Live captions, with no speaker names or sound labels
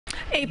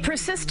A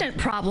persistent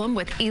problem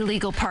with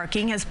illegal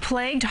parking has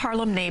plagued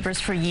Harlem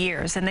neighbors for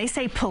years, and they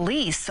say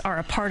police are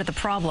a part of the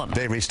problem.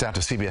 They reached out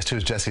to CBS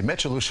 2's Jessi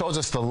Mitchell, who shows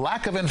us the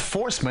lack of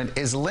enforcement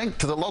is linked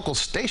to the local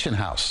station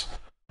house.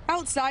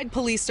 Outside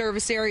Police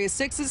Service Area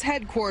 6's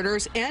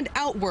headquarters and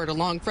outward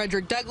along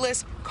Frederick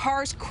Douglass,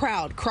 cars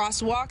crowd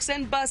crosswalks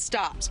and bus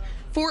stops.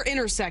 4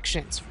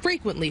 intersections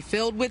frequently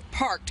filled with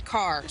parked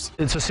cars.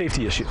 It's a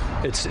safety issue.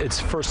 It's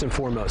first and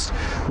foremost.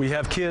 We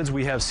have kids,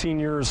 we have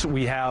seniors,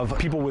 we have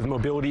people with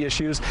mobility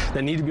issues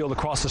that need to be able to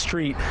cross the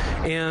street,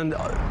 and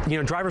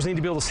drivers need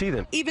to be able to see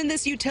them. Even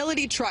this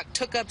utility truck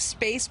took up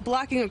space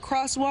blocking a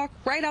crosswalk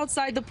right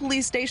outside the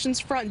police station's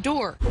front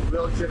door.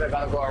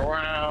 Gotta go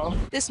around.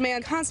 This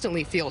man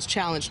constantly feels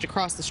challenged to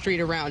cross the street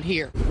around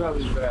here. It's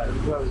very bad. It's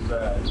very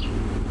bad.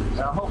 And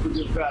I hope it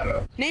gets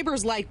better.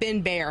 Neighbors like Ben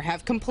Baer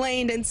have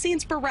complained and seen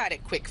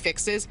sporadic quick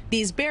fixes.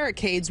 These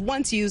barricades,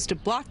 once used to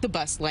block the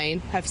bus lane,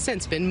 have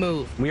since been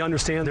moved. We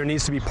understand there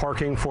needs to be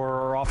parking for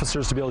our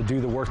officers to be able to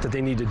do the work that they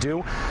need to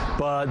do,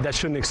 but that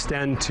shouldn't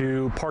extend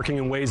to parking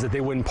in ways that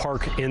they wouldn't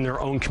park in their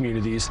own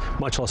communities,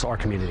 much less our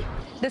community.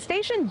 The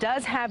station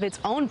does have its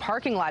own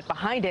parking lot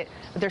behind it,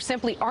 but there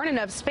simply aren't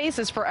enough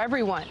spaces for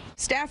everyone.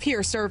 Staff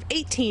here serve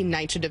 18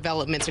 NYCHA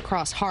developments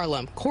across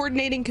Harlem,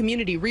 coordinating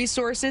community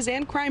resources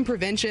and crime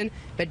prevention,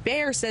 but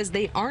Baer says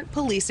they aren't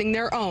policing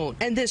their own,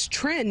 and this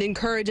trend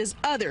encourages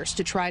others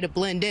to try to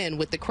blend in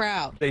with the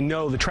crowd. They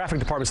know the traffic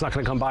department's not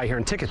going to come by here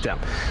and ticket them.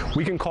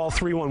 We can call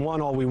 311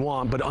 all we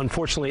want, but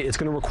unfortunately it's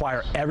going to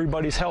require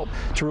everybody's help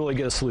to really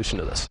get a solution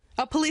to this.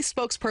 A police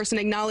spokesperson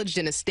acknowledged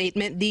in a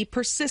statement the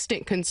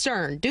persistent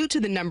concern due to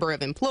the number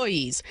of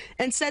employees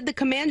and said the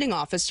commanding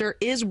officer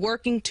is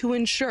working to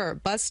ensure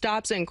bus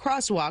stops and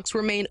crosswalks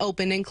remain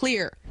open and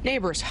clear.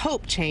 Neighbors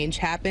hope change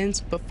happens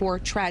before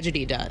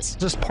tragedy does.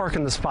 Just park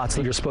in the spots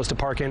that you're supposed to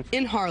park in.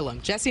 In Harlem,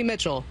 Jessi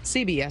Mitchell,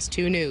 CBS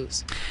 2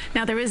 News.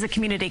 Now, there is a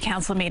community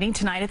council meeting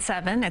tonight at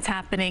 7. It's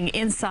happening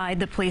inside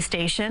the police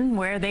station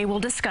where they will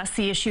discuss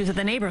the issues of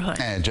the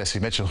neighborhood. And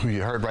Jessi Mitchell, who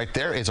you heard right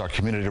there, is our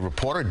community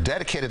reporter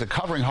dedicated to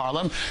covering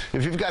Harlem.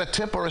 If you've got a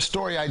tip or a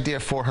story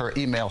idea for her,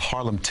 email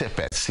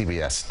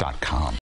harlemtip@cbs.com.